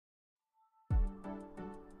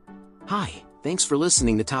Hi, thanks for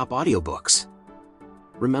listening to Top Audiobooks.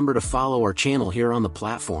 Remember to follow our channel here on the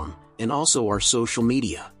platform, and also our social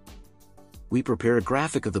media. We prepare a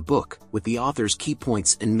graphic of the book, with the author's key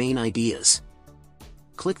points and main ideas.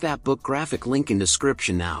 Click that book graphic link in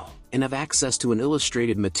description now, and have access to an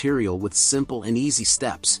illustrated material with simple and easy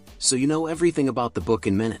steps, so you know everything about the book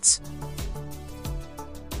in minutes.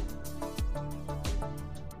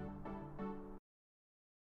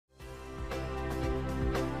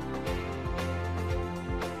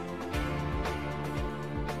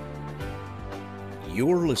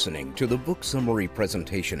 You're listening to the book summary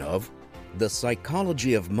presentation of The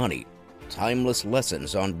Psychology of Money, Timeless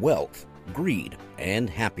Lessons on Wealth, Greed, and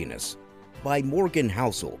Happiness by Morgan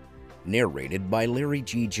Housel, narrated by Larry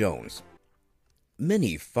G. Jones.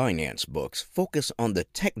 Many finance books focus on the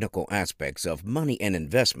technical aspects of money and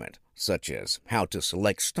investment, such as how to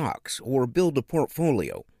select stocks or build a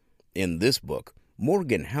portfolio. In this book,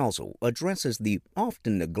 Morgan Housel addresses the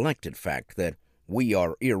often neglected fact that we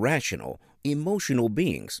are irrational, emotional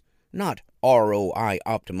beings, not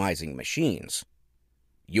ROI-optimizing machines.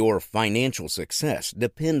 Your financial success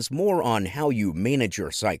depends more on how you manage your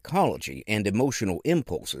psychology and emotional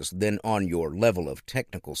impulses than on your level of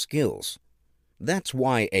technical skills. That's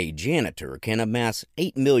why a janitor can amass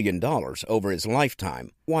 $8 million over his lifetime,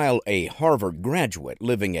 while a Harvard graduate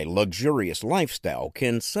living a luxurious lifestyle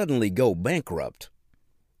can suddenly go bankrupt.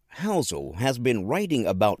 Housel has been writing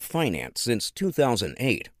about finance since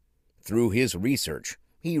 2008. Through his research,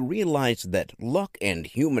 he realized that luck and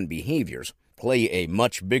human behaviors play a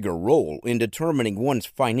much bigger role in determining one's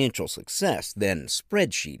financial success than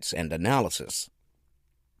spreadsheets and analysis.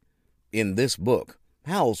 In this book,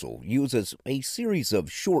 Housel uses a series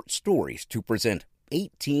of short stories to present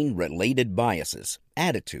 18 related biases,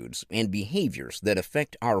 attitudes, and behaviors that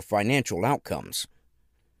affect our financial outcomes.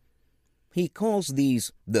 He calls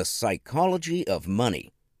these the psychology of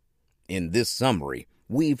money. In this summary,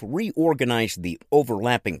 we've reorganized the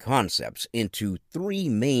overlapping concepts into three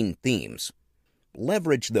main themes: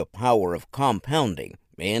 leverage the power of compounding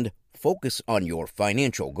and focus on your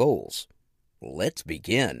financial goals. Let's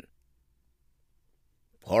begin.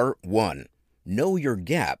 Part 1. Know your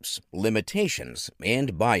gaps, limitations,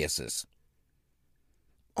 and biases.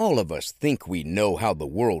 All of us think we know how the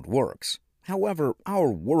world works. However,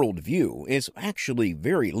 our worldview is actually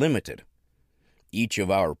very limited. Each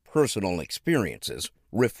of our personal experiences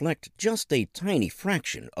reflect just a tiny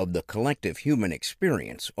fraction of the collective human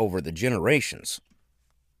experience over the generations.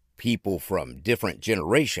 People from different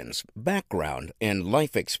generations, background, and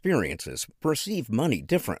life experiences perceive money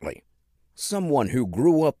differently. Someone who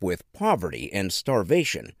grew up with poverty and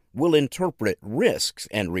starvation will interpret risks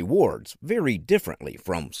and rewards very differently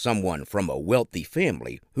from someone from a wealthy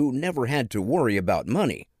family who never had to worry about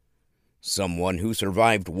money. Someone who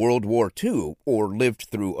survived World War II or lived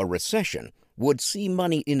through a recession would see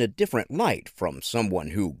money in a different light from someone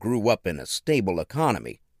who grew up in a stable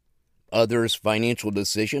economy. Others' financial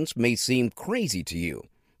decisions may seem crazy to you,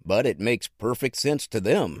 but it makes perfect sense to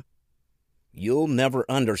them. You'll never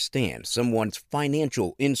understand someone's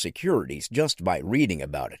financial insecurities just by reading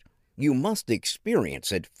about it. You must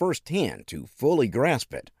experience it firsthand to fully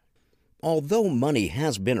grasp it. Although money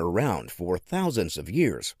has been around for thousands of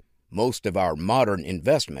years, most of our modern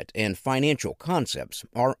investment and financial concepts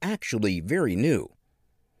are actually very new.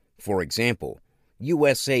 For example,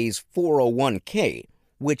 USA's 401k,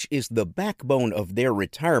 which is the backbone of their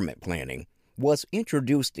retirement planning, was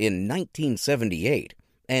introduced in 1978,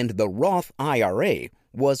 and the Roth IRA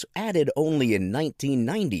was added only in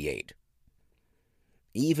 1998.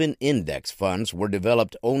 Even index funds were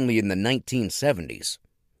developed only in the 1970s.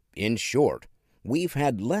 In short, we've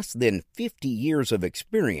had less than 50 years of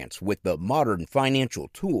experience with the modern financial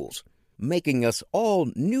tools, making us all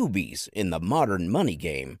newbies in the modern money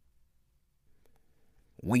game.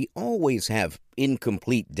 We always have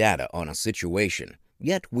incomplete data on a situation,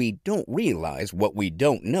 yet we don't realize what we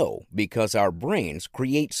don't know because our brains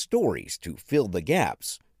create stories to fill the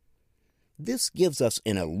gaps. This gives us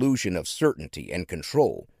an illusion of certainty and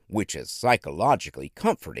control, which is psychologically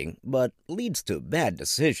comforting but leads to bad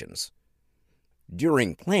decisions.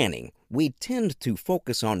 During planning, we tend to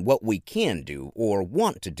focus on what we can do or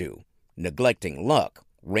want to do, neglecting luck,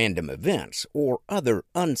 random events, or other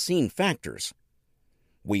unseen factors.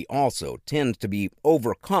 We also tend to be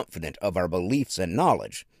overconfident of our beliefs and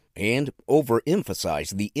knowledge, and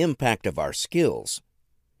overemphasize the impact of our skills.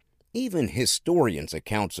 Even historians'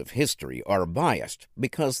 accounts of history are biased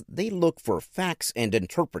because they look for facts and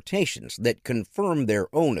interpretations that confirm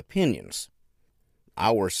their own opinions.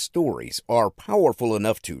 Our stories are powerful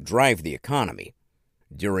enough to drive the economy.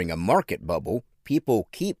 During a market bubble, People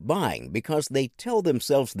keep buying because they tell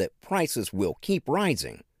themselves that prices will keep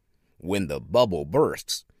rising. When the bubble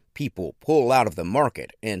bursts, people pull out of the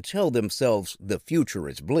market and tell themselves the future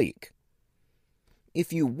is bleak.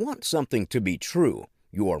 If you want something to be true,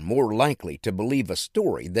 you are more likely to believe a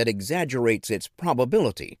story that exaggerates its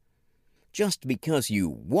probability. Just because you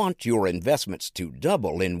want your investments to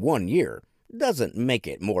double in 1 year doesn't make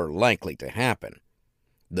it more likely to happen.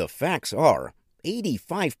 The facts are,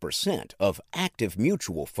 85% of active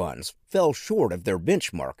mutual funds fell short of their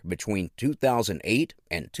benchmark between 2008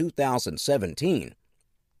 and 2017.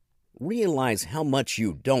 Realize how much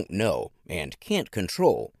you don't know and can't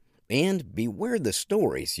control, and beware the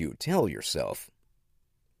stories you tell yourself.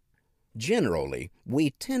 Generally,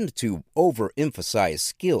 we tend to overemphasize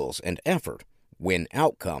skills and effort when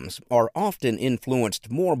outcomes are often influenced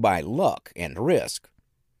more by luck and risk.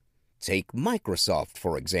 Take Microsoft,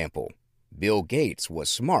 for example. Bill Gates was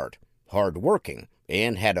smart, hard-working,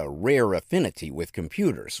 and had a rare affinity with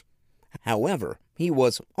computers. However, he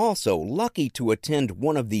was also lucky to attend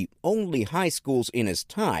one of the only high schools in his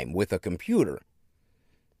time with a computer.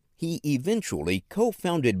 He eventually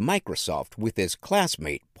co-founded Microsoft with his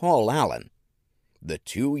classmate, Paul Allen. The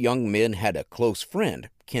two young men had a close friend,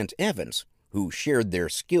 Kent Evans, who shared their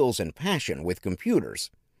skills and passion with computers.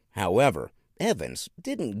 However, Evans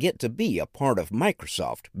didn't get to be a part of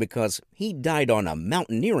Microsoft because he died on a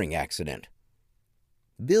mountaineering accident.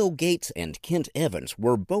 Bill Gates and Kent Evans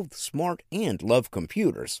were both smart and loved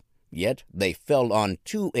computers, yet they fell on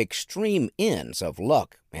two extreme ends of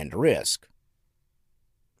luck and risk.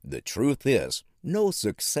 The truth is, no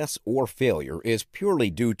success or failure is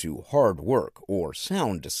purely due to hard work or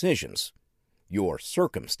sound decisions. Your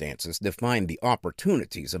circumstances define the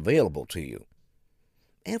opportunities available to you.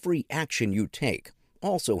 Every action you take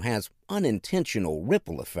also has unintentional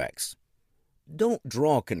ripple effects. Don't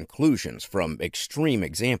draw conclusions from extreme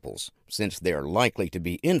examples, since they're likely to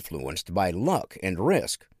be influenced by luck and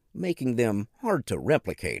risk, making them hard to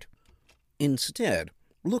replicate. Instead,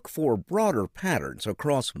 look for broader patterns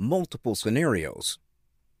across multiple scenarios.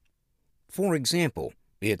 For example,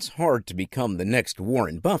 it's hard to become the next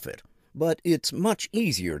Warren Buffett, but it's much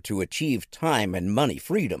easier to achieve time and money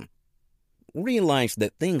freedom. Realize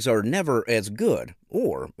that things are never as good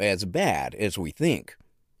or as bad as we think.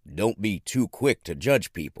 Don't be too quick to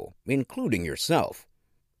judge people, including yourself.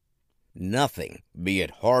 Nothing, be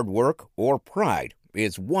it hard work or pride,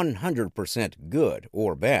 is 100% good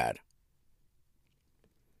or bad.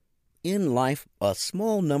 In life, a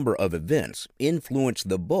small number of events influence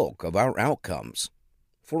the bulk of our outcomes.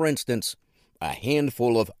 For instance, a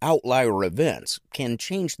handful of outlier events can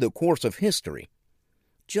change the course of history.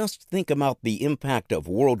 Just think about the impact of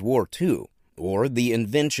World War II or the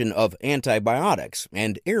invention of antibiotics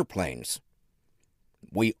and airplanes.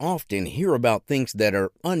 We often hear about things that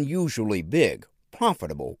are unusually big,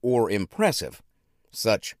 profitable, or impressive.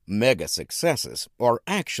 Such mega successes are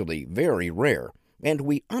actually very rare, and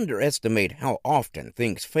we underestimate how often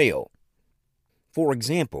things fail. For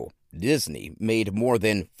example, Disney made more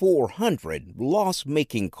than 400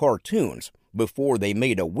 loss-making cartoons before they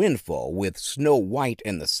made a windfall with Snow White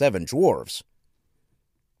and the Seven Dwarfs.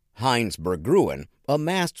 Heinz Berggruen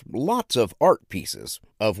amassed lots of art pieces,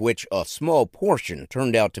 of which a small portion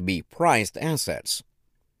turned out to be prized assets.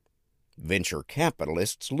 Venture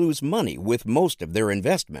capitalists lose money with most of their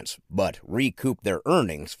investments, but recoup their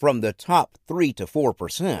earnings from the top 3 to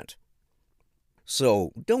 4%.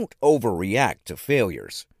 So don't overreact to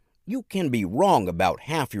failures. You can be wrong about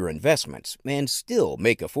half your investments and still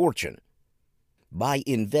make a fortune. By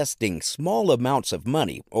investing small amounts of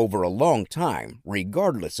money over a long time,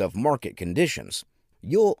 regardless of market conditions,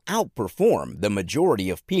 you'll outperform the majority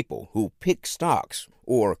of people who pick stocks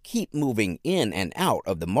or keep moving in and out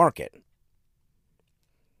of the market.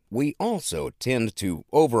 We also tend to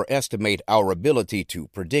overestimate our ability to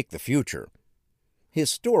predict the future.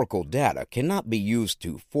 Historical data cannot be used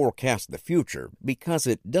to forecast the future because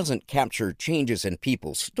it doesn't capture changes in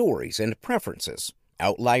people's stories and preferences,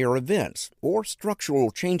 outlier events, or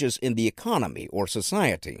structural changes in the economy or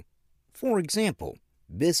society. For example,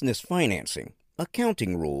 business financing,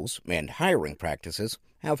 accounting rules, and hiring practices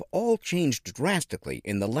have all changed drastically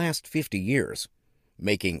in the last 50 years,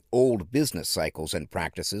 making old business cycles and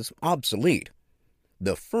practices obsolete.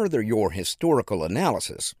 The further your historical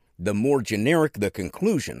analysis, the more generic the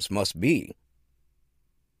conclusions must be.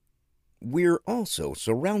 We're also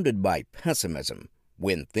surrounded by pessimism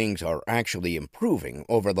when things are actually improving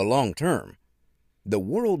over the long term. The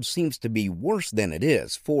world seems to be worse than it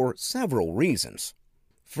is for several reasons.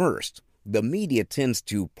 First, the media tends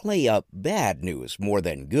to play up bad news more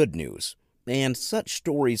than good news, and such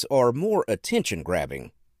stories are more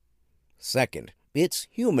attention-grabbing. Second, it's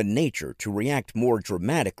human nature to react more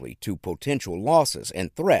dramatically to potential losses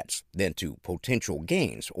and threats than to potential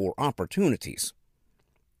gains or opportunities.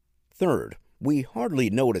 Third, we hardly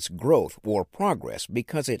notice growth or progress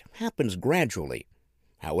because it happens gradually.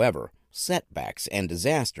 However, setbacks and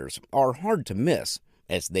disasters are hard to miss,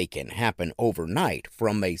 as they can happen overnight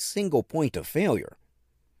from a single point of failure.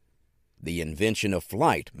 The invention of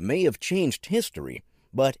flight may have changed history,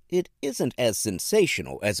 but it isn't as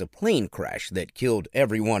sensational as a plane crash that killed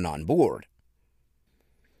everyone on board.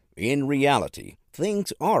 In reality,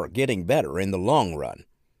 things are getting better in the long run.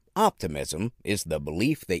 Optimism is the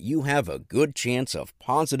belief that you have a good chance of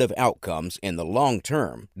positive outcomes in the long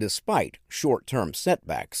term despite short-term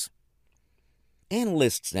setbacks.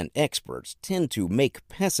 Analysts and experts tend to make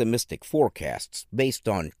pessimistic forecasts based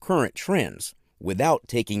on current trends without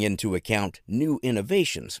taking into account new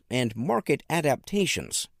innovations and market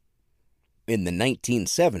adaptations. In the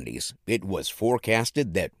 1970s, it was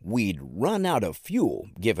forecasted that we'd run out of fuel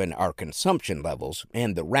given our consumption levels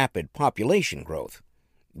and the rapid population growth.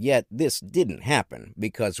 Yet this didn't happen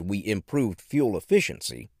because we improved fuel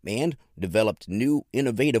efficiency and developed new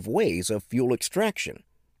innovative ways of fuel extraction.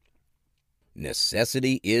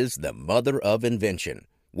 Necessity is the mother of invention.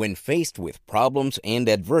 When faced with problems and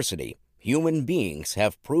adversity, human beings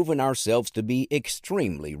have proven ourselves to be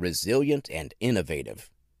extremely resilient and innovative.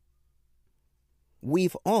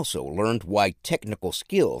 We've also learned why technical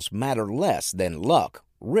skills matter less than luck,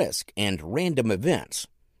 risk, and random events,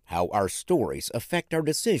 how our stories affect our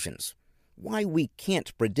decisions, why we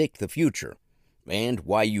can't predict the future, and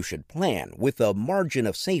why you should plan with a margin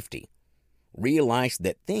of safety. Realize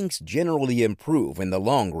that things generally improve in the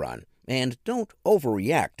long run, and don't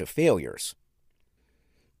overreact to failures.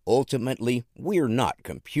 Ultimately, we're not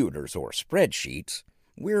computers or spreadsheets.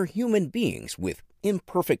 We're human beings with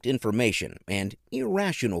imperfect information and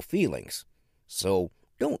irrational feelings. So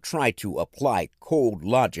don't try to apply cold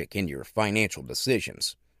logic in your financial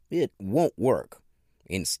decisions. It won't work.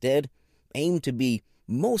 Instead, aim to be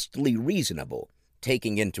mostly reasonable,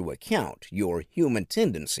 taking into account your human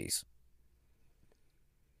tendencies.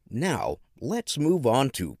 Now, let's move on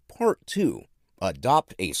to Part 2.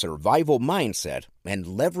 Adopt a survival mindset and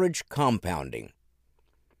leverage compounding.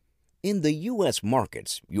 In the U.S.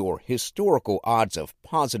 markets, your historical odds of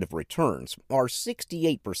positive returns are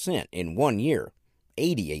 68% in 1 year,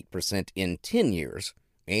 88% in 10 years,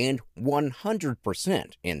 and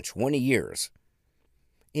 100% in 20 years.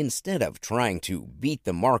 Instead of trying to beat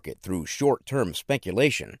the market through short-term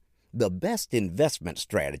speculation, the best investment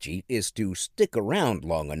strategy is to stick around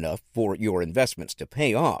long enough for your investments to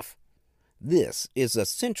pay off. This is a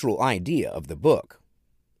central idea of the book.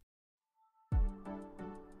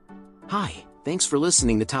 Hi, thanks for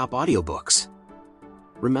listening to Top Audiobooks.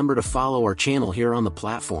 Remember to follow our channel here on the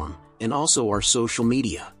platform, and also our social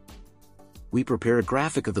media. We prepare a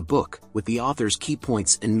graphic of the book with the author's key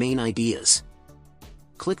points and main ideas.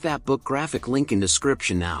 Click that book graphic link in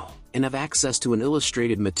description now, and have access to an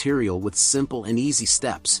illustrated material with simple and easy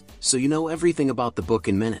steps, so you know everything about the book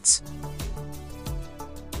in minutes.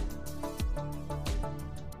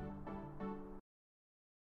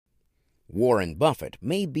 Warren Buffett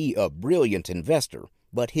may be a brilliant investor,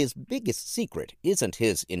 but his biggest secret isn't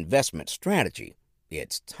his investment strategy,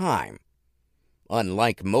 it's time.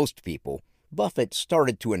 Unlike most people, Buffett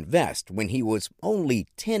started to invest when he was only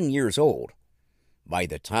 10 years old. By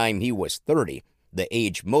the time he was 30, the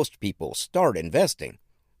age most people start investing,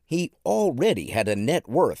 he already had a net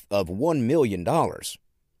worth of $1 million.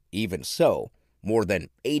 Even so, more than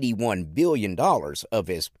 $81 billion of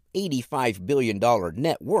his $85 billion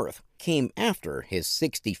net worth came after his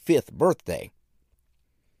 65th birthday.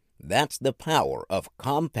 That's the power of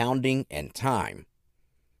compounding and time.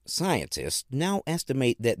 Scientists now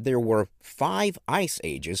estimate that there were 5 ice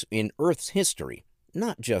ages in Earth's history,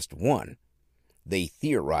 not just one. They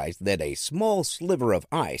theorized that a small sliver of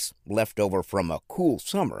ice left over from a cool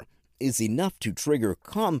summer is enough to trigger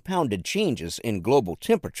compounded changes in global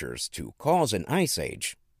temperatures to cause an ice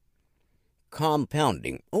age.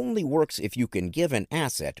 Compounding only works if you can give an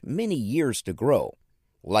asset many years to grow,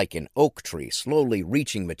 like an oak tree slowly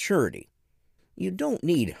reaching maturity. You don't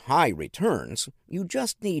need high returns, you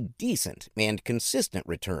just need decent and consistent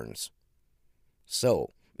returns.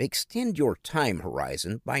 So, extend your time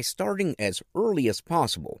horizon by starting as early as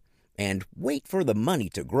possible and wait for the money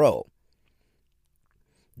to grow.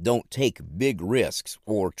 Don't take big risks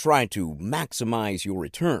or try to maximize your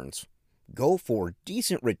returns. Go for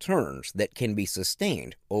decent returns that can be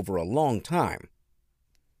sustained over a long time.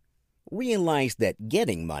 Realize that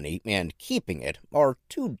getting money and keeping it are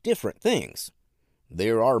two different things.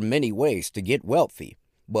 There are many ways to get wealthy,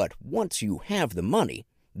 but once you have the money,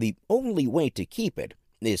 the only way to keep it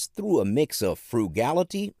is through a mix of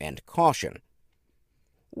frugality and caution.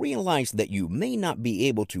 Realize that you may not be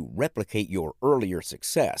able to replicate your earlier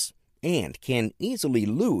success and can easily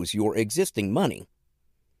lose your existing money.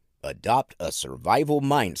 Adopt a survival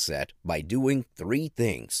mindset by doing 3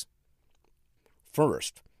 things.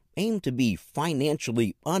 First, aim to be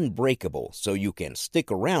financially unbreakable so you can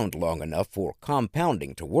stick around long enough for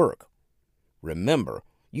compounding to work. Remember,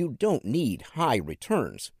 you don't need high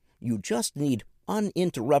returns. You just need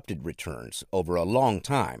uninterrupted returns over a long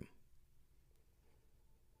time.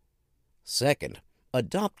 Second,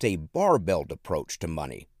 adopt a barbelled approach to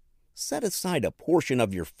money. Set aside a portion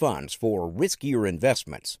of your funds for riskier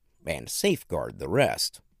investments and safeguard the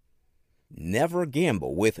rest. Never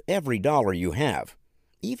gamble with every dollar you have.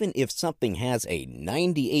 Even if something has a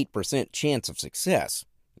 98% chance of success,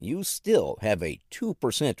 you still have a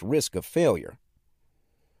 2% risk of failure.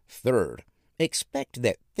 Third, expect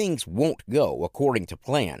that things won't go according to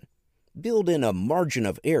plan. Build in a margin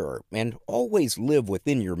of error and always live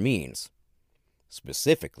within your means.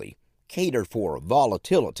 Specifically, cater for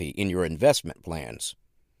volatility in your investment plans.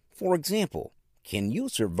 For example, can you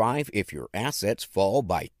survive if your assets fall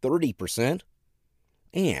by 30%?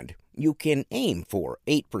 And you can aim for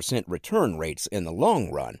 8% return rates in the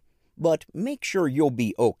long run, but make sure you'll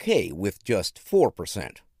be okay with just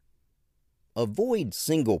 4%. Avoid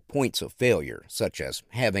single points of failure, such as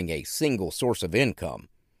having a single source of income,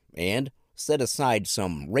 and set aside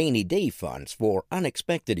some rainy day funds for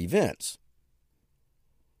unexpected events.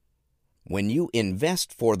 When you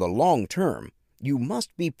invest for the long term, you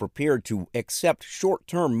must be prepared to accept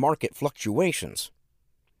short-term market fluctuations.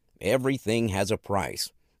 Everything has a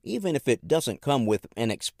price, even if it doesn't come with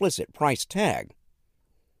an explicit price tag.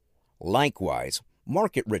 Likewise,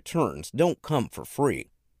 market returns don't come for free.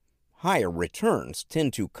 Higher returns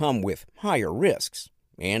tend to come with higher risks,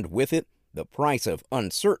 and with it, the price of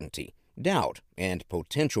uncertainty, doubt, and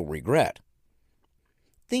potential regret.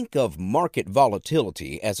 Think of market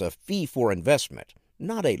volatility as a fee for investment,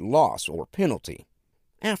 not a loss or penalty.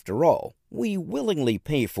 After all, we willingly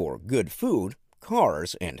pay for good food,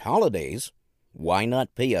 cars, and holidays. Why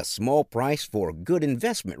not pay a small price for good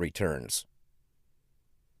investment returns?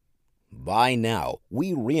 By now,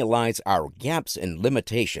 we realize our gaps and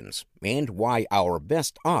limitations and why our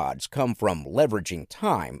best odds come from leveraging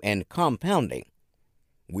time and compounding.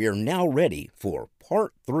 We're now ready for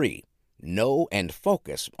Part 3, Know and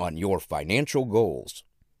Focus on Your Financial Goals.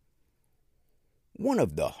 One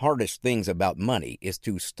of the hardest things about money is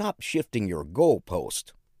to stop shifting your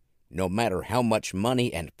goalpost. No matter how much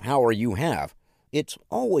money and power you have, it's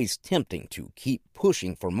always tempting to keep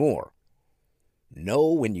pushing for more.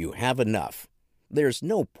 Know when you have enough. There's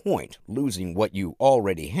no point losing what you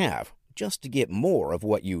already have just to get more of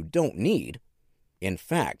what you don't need. In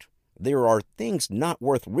fact, there are things not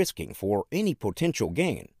worth risking for any potential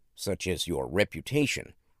gain, such as your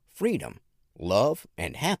reputation, freedom, love,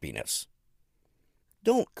 and happiness.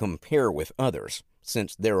 Don't compare with others,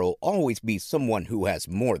 since there'll always be someone who has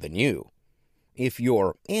more than you. If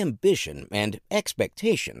your ambition and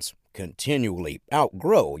expectations continually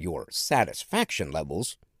outgrow your satisfaction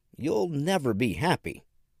levels, you'll never be happy.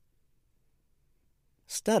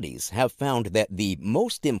 Studies have found that the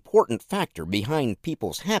most important factor behind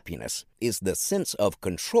people's happiness is the sense of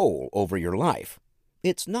control over your life.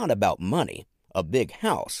 It's not about money, a big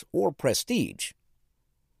house, or prestige.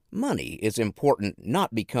 Money is important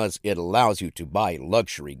not because it allows you to buy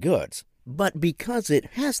luxury goods, but because it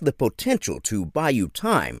has the potential to buy you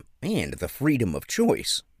time and the freedom of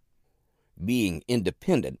choice. Being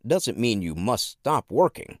independent doesn't mean you must stop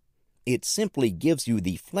working. It simply gives you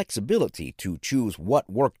the flexibility to choose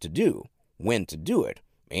what work to do, when to do it,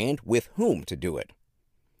 and with whom to do it.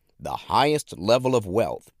 The highest level of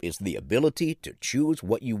wealth is the ability to choose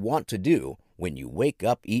what you want to do when you wake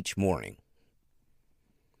up each morning.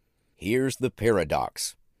 Here's the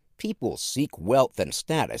paradox. People seek wealth and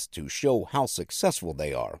status to show how successful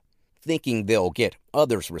they are, thinking they'll get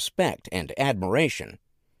others' respect and admiration.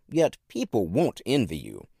 Yet people won't envy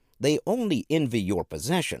you. They only envy your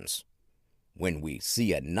possessions. When we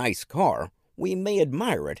see a nice car, we may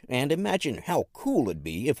admire it and imagine how cool it'd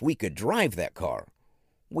be if we could drive that car.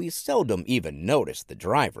 We seldom even notice the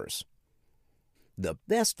drivers. The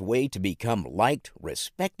best way to become liked,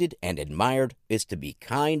 respected, and admired is to be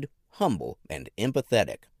kind, humble, and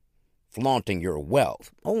empathetic. Flaunting your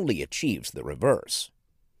wealth only achieves the reverse.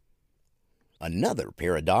 Another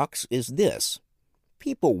paradox is this.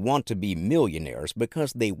 People want to be millionaires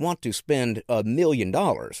because they want to spend $1 million.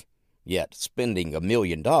 Yet spending $1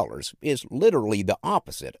 million is literally the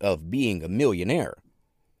opposite of being a millionaire.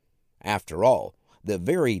 After all, the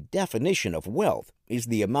very definition of wealth is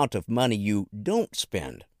the amount of money you don't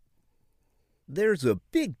spend. There's a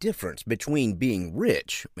big difference between being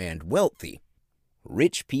rich and wealthy.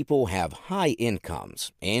 Rich people have high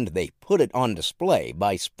incomes, and they put it on display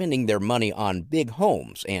by spending their money on big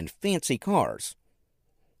homes and fancy cars.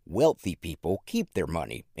 Wealthy people keep their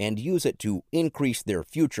money and use it to increase their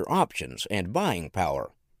future options and buying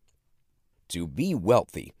power. To be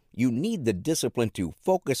wealthy, you need the discipline to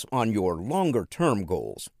focus on your longer-term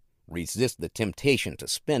goals. Resist the temptation to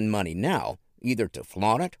spend money now, either to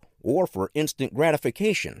flaunt it or for instant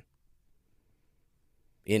gratification.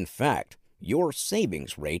 In fact, your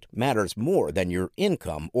savings rate matters more than your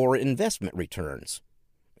income or investment returns.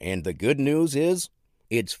 And the good news is,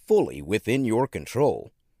 it's fully within your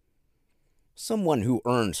control. Someone who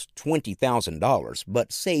earns $20,000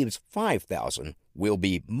 but saves $5,000 will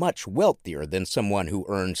be much wealthier than someone who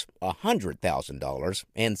earns $100,000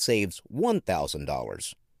 and saves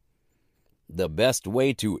 $1,000. The best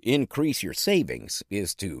way to increase your savings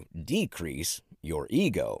is to decrease your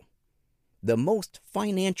ego. The most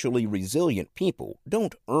financially resilient people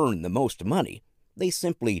don't earn the most money. They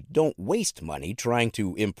simply don't waste money trying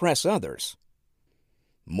to impress others.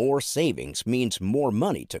 More savings means more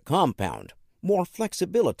money to compound, more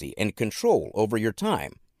flexibility and control over your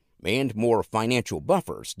time, and more financial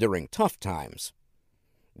buffers during tough times.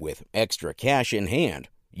 With extra cash in hand,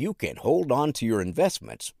 you can hold on to your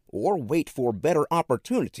investments or wait for better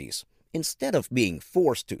opportunities instead of being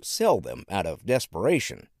forced to sell them out of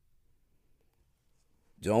desperation.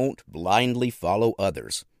 Don't blindly follow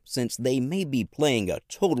others, since they may be playing a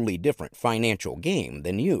totally different financial game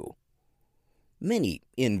than you. Many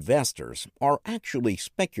investors are actually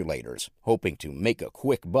speculators hoping to make a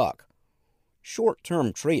quick buck.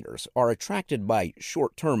 Short-term traders are attracted by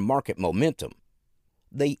short-term market momentum.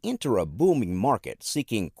 They enter a booming market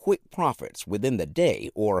seeking quick profits within the day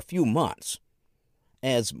or a few months.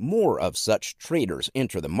 As more of such traders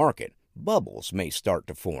enter the market, bubbles may start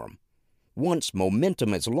to form. Once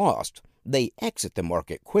momentum is lost, they exit the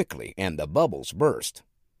market quickly and the bubbles burst.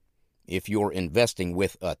 If you're investing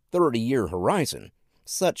with a 30-year horizon,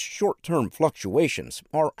 such short-term fluctuations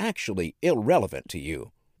are actually irrelevant to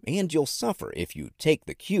you, and you'll suffer if you take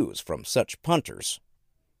the cues from such punters.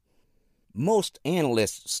 Most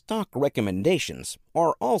analysts' stock recommendations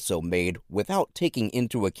are also made without taking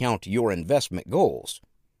into account your investment goals.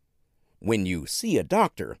 When you see a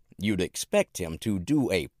doctor, you'd expect him to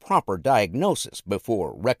do a proper diagnosis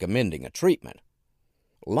before recommending a treatment.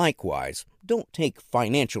 Likewise, don't take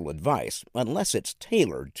financial advice unless it's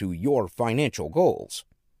tailored to your financial goals.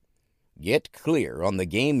 Get clear on the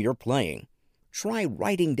game you're playing. Try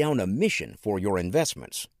writing down a mission for your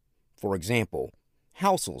investments. For example,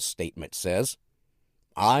 Housel's statement says,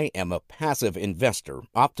 "I am a passive investor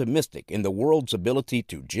optimistic in the world's ability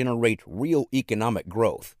to generate real economic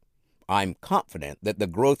growth. I'm confident that the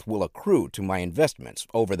growth will accrue to my investments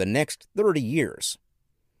over the next 30 years.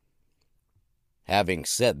 Having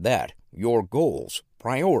said that, your goals,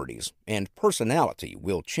 priorities, and personality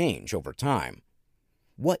will change over time.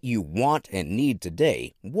 What you want and need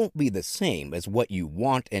today won't be the same as what you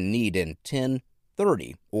want and need in 10,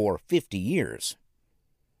 30, or 50 years.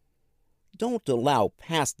 Don't allow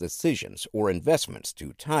past decisions or investments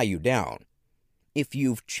to tie you down. If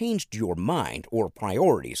you've changed your mind or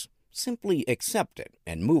priorities, simply accept it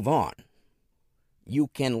and move on. You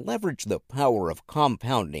can leverage the power of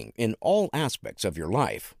compounding in all aspects of your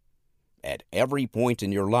life. At every point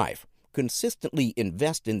in your life, consistently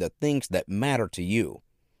invest in the things that matter to you.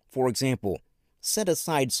 For example, set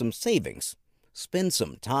aside some savings. Spend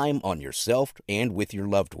some time on yourself and with your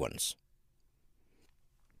loved ones.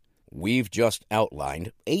 We've just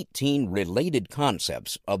outlined 18 related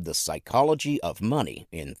concepts of the psychology of money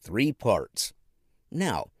in 3 parts.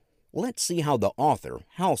 Now, let's see how the author,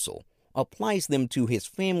 Housel, applies them to his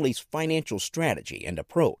family's financial strategy and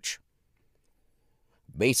approach.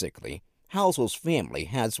 Basically, Housel's family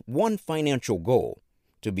has one financial goal: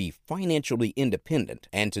 to be financially independent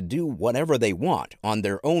and to do whatever they want on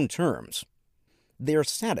their own terms. They're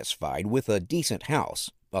satisfied with a decent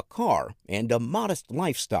house, a car, and a modest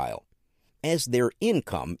lifestyle. As their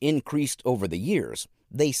income increased over the years,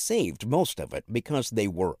 they saved most of it because they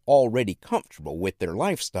were already comfortable with their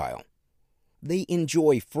lifestyle. They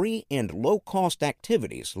enjoy free and low-cost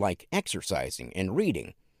activities like exercising and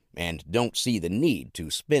reading, and don't see the need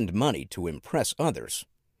to spend money to impress others.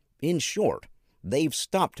 In short, they've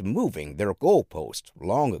stopped moving their goalposts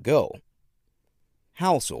long ago.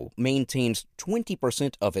 Housel maintains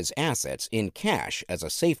 20% of his assets in cash as a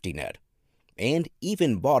safety net, and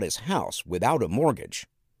even bought his house without a mortgage.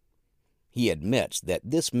 He admits that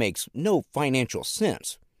this makes no financial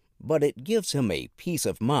sense, but it gives him a peace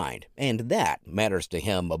of mind, and that matters to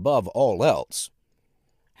him above all else.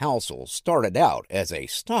 Housel started out as a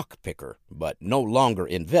stock picker, but no longer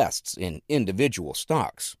invests in individual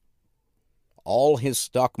stocks. All his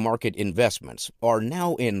stock market investments are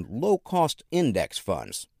now in low-cost index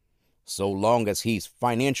funds. So long as he's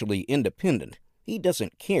financially independent, he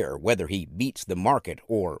doesn't care whether he beats the market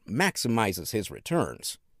or maximizes his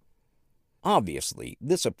returns. Obviously,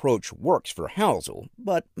 this approach works for Housel,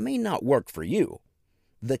 but may not work for you.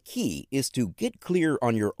 The key is to get clear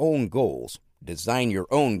on your own goals, design your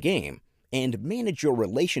own game, and manage your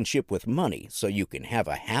relationship with money so you can have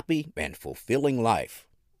a happy and fulfilling life.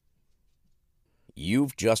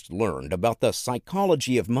 You've just learned about the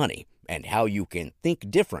psychology of money and how you can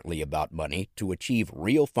think differently about money to achieve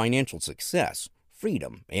real financial success,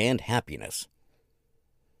 freedom, and happiness.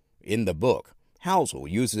 In the book, Housel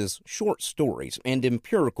uses short stories and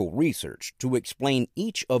empirical research to explain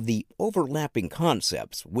each of the overlapping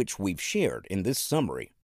concepts which we've shared in this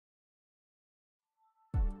summary.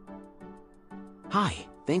 Hi,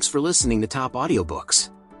 thanks for listening to Top Audiobooks.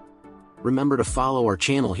 Remember to follow our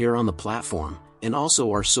channel here on the platform, and also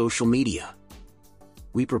our social media.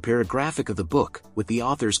 We prepare a graphic of the book with the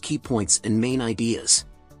author's key points and main ideas.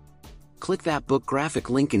 Click that book graphic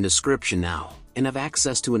link in description now, and have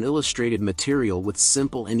access to an illustrated material with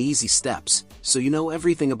simple and easy steps, so you know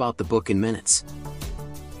everything about the book in minutes.